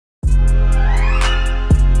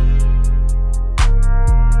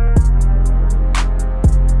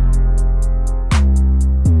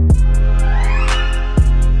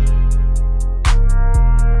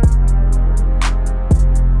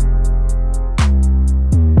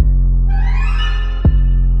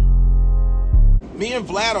and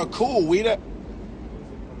Vlad are cool.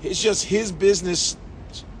 It's just his business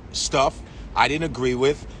stuff I didn't agree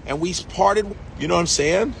with, and we parted. You know what I'm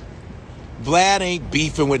saying? Vlad ain't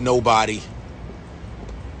beefing with nobody.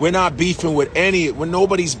 We're not beefing with when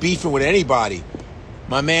nobody's beefing with anybody.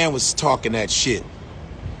 My man was talking that shit.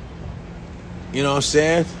 You know what I'm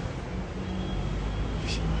saying?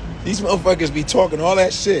 These motherfuckers be talking all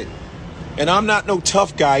that shit. And I'm not no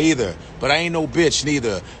tough guy either, but I ain't no bitch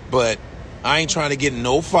neither. But I ain't trying to get in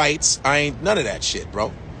no fights. I ain't none of that shit,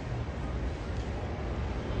 bro.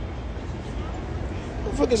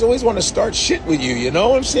 Motherfuckers always want to start shit with you, you know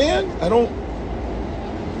what I'm saying? I don't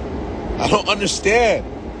understand.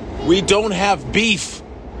 We don't have beef.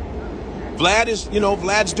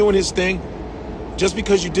 Vlad's doing his thing. Just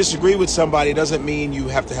because you disagree with somebody doesn't mean you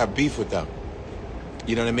have to have beef with them.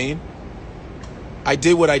 You know what I mean? I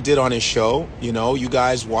did what I did on his show. You know, you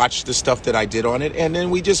guys watch the stuff that I did on it, and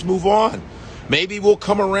then we just move on. Maybe we'll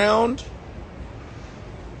come around,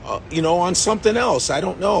 on something else. I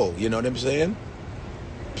don't know. You know what I'm saying?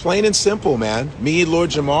 Plain and simple, man. Me and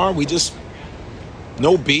Lord Jamar,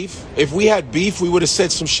 no beef. If we had beef, we would have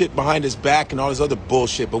said some shit behind his back and all this other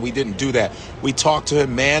bullshit, but we didn't do that. We talked to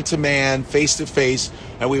him man to man, face to face,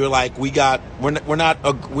 and we were like, we have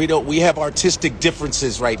artistic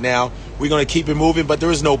differences right now. We're going to keep it moving, but there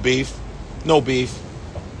is no beef. No beef.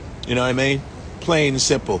 You know what I mean? Plain and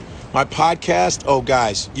simple. My podcast,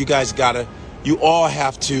 guys, you all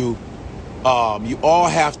have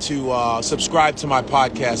to subscribe to my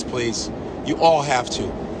podcast, please. You all have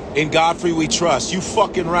to. In Godfrey we trust. You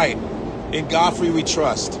fucking right. In Godfrey we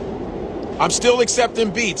trust. I'm still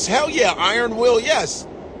accepting beats. Hell yeah. Iron Will, yes.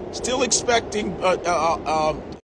 Still expecting